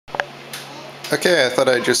Okay, I thought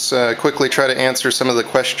I'd just quickly try to answer some of the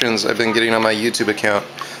questions I've been getting on my YouTube account.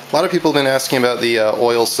 A lot of people have been asking about the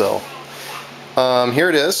oil cell. Here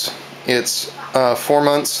it is. It's 4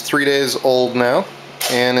 months, 3 days old now,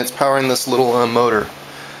 and it's powering this little motor.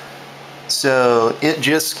 So it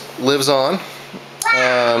just lives on.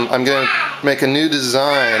 I'm going to make a new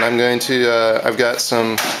design. I've got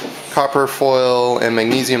some copper foil and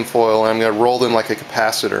magnesium foil, and I'm going to roll them like a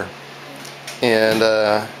capacitor.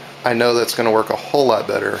 And I know that's going to work a whole lot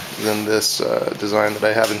better than this design that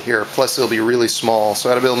I have in here. Plus it'll be really small,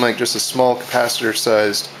 so I'll be able to make just a small capacitor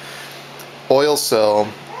sized oil cell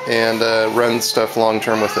and run stuff long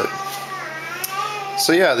term with it.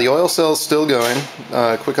 So yeah, the oil cell is still going.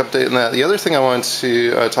 Quick update on that. The other thing I wanted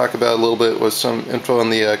to talk about a little bit was some info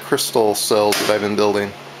on the crystal cells that I've been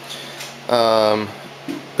building.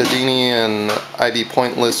 Bedini and IB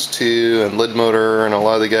Pointless 2 and Lid Motor and a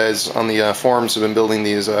lot of the guys on the forums have been building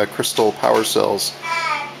these crystal power cells,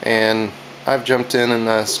 and I've jumped in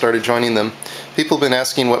and started joining them. People have been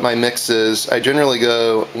asking what my mix is. I generally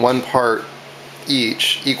go 1 part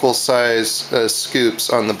each, equal size scoops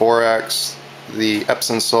on the borax, the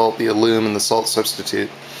Epsom salt, the alum, and the salt substitute.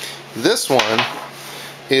 This one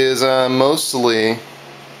is mostly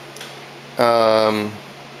Epsom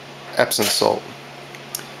salt.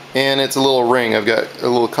 And it's a little ring. I've got a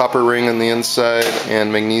little copper ring on the inside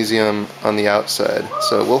and magnesium on the outside.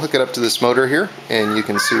 So we'll hook it up to this motor here and you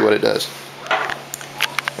can see what it does.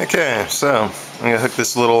 Okay, so I'm going to hook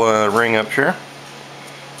this little ring up here.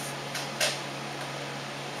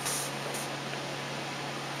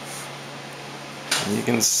 And you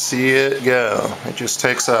can see it go. It just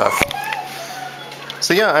takes off.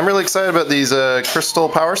 So yeah, I'm really excited about these crystal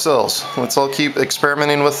power cells. Let's all keep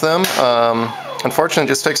experimenting with them. Unfortunately, it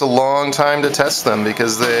just takes a long time to test them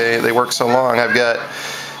because they work so long. I've got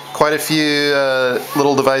quite a few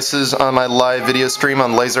little devices on my live video stream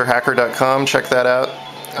on laserhacker.com. Check that out.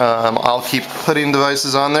 I'll keep putting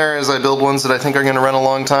devices on there as I build ones that I think are going to run a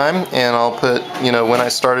long time, and I'll put, you know, when I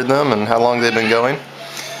started them and how long they've been going.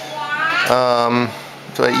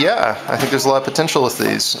 But yeah, I think there's a lot of potential with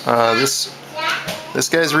these. This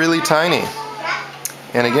guy's really tiny.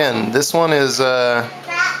 And again, this one is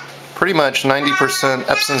pretty much 90%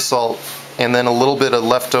 Epsom salt and then a little bit of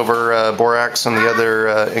leftover borax and the other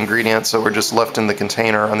ingredients that were just left in the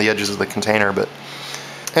container, on the edges of the container. But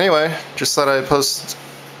anyway, just thought I'd post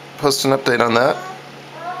an update on that.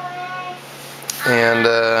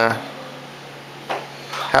 And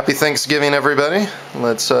happy Thanksgiving, everybody.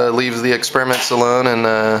 Let's leave the experiments alone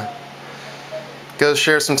and go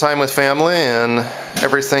share some time with family and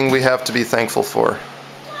everything we have to be thankful for.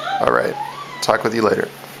 Alright, talk with you later.